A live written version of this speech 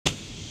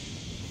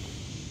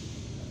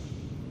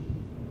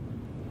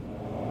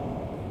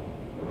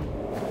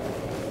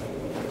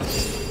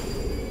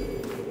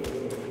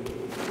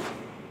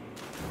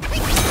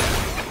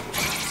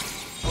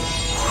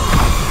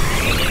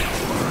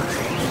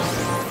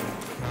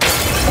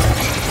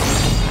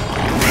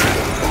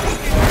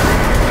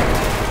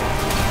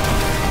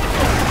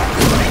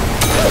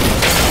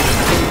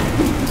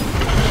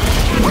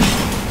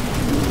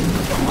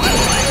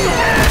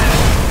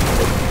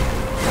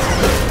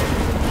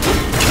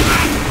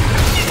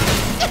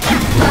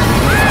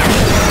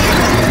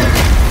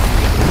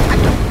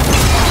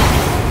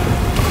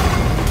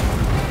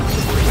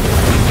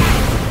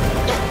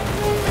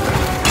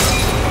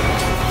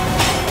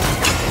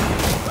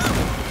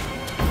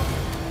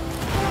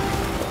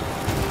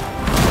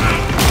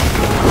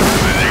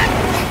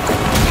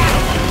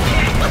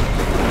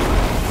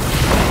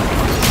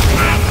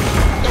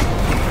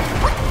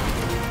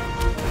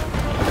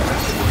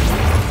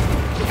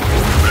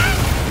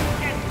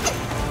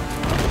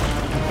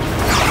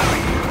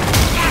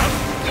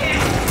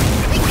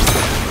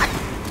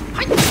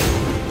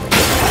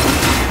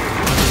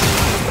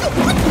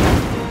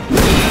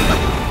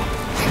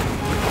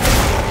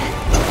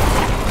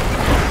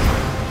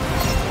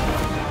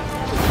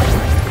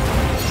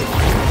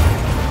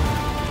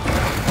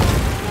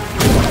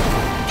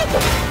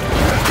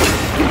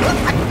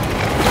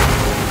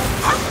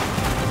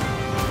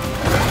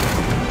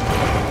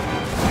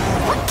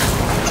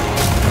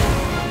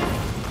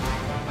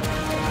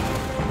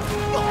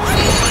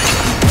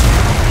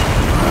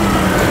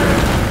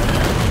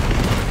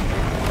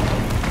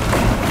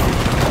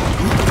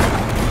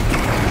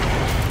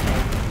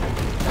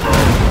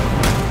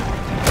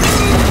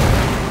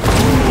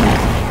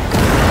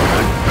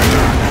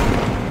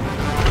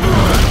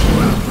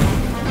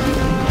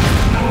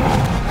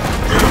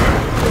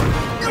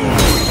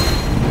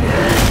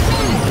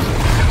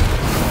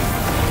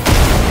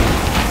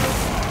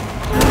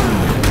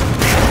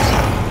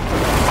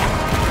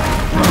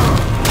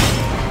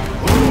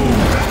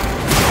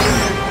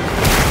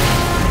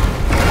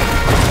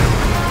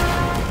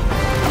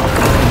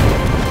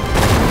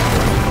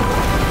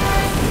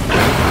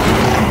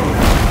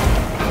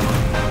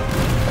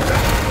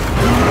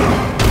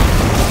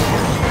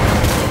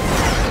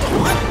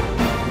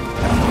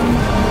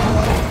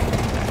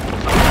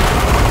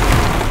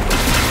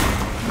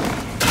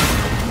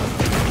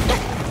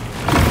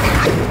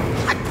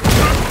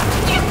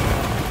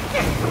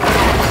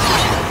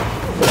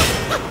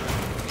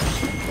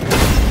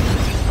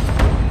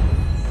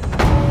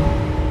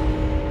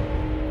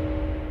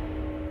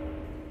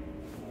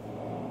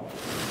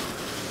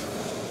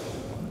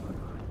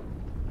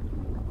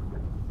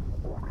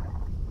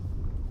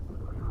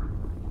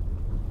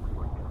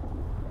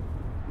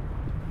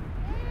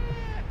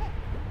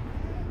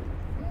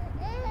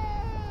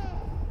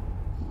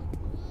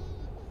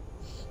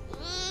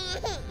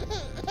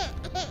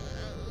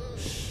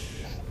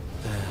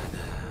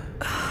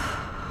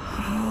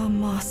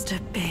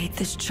master bade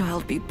this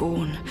child be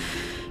born,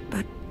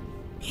 but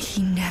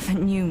he never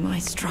knew my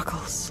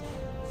struggles.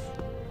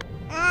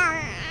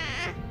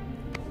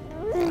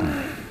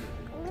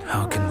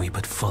 How can we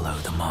but follow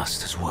the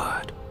master's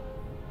word?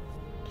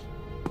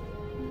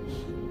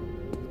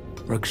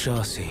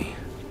 Rakshasi,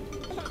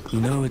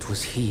 you know it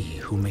was he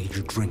who made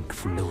you drink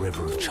from the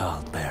river of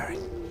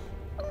childbearing.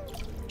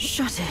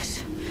 Shut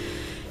it.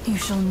 You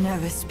shall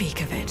never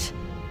speak of it.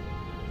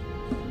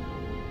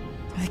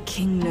 The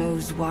king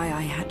knows why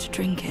I had to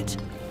drink it.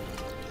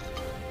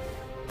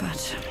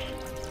 But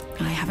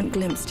I haven't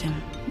glimpsed him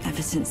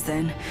ever since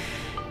then.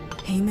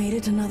 He made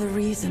it another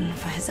reason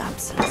for his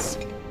absence.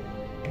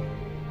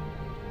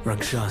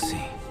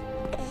 Rakshasi,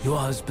 your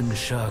husband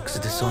shirks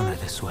dishonor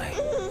this way.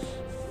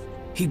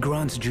 He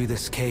granted you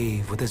this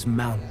cave with his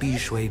Mount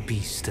Bishui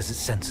beast as its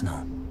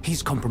sentinel.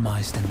 He's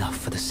compromised enough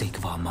for the sake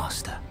of our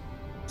master.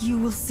 You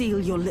will seal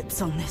your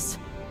lips on this.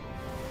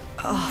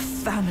 Our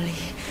family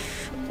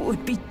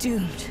would be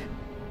doomed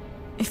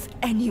if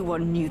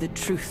anyone knew the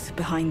truth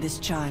behind this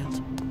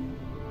child.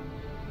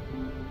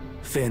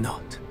 Fear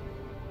not.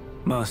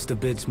 Master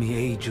bids me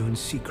aid you in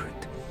secret.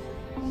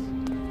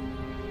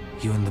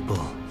 You and the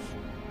bull,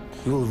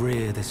 you will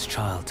rear this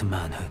child to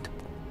manhood.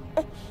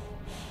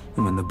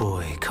 And when the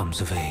boy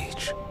comes of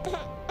age,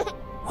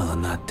 well,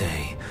 on that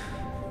day,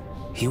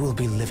 he will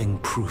be living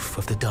proof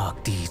of the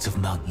dark deeds of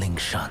Mount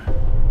Lingshan.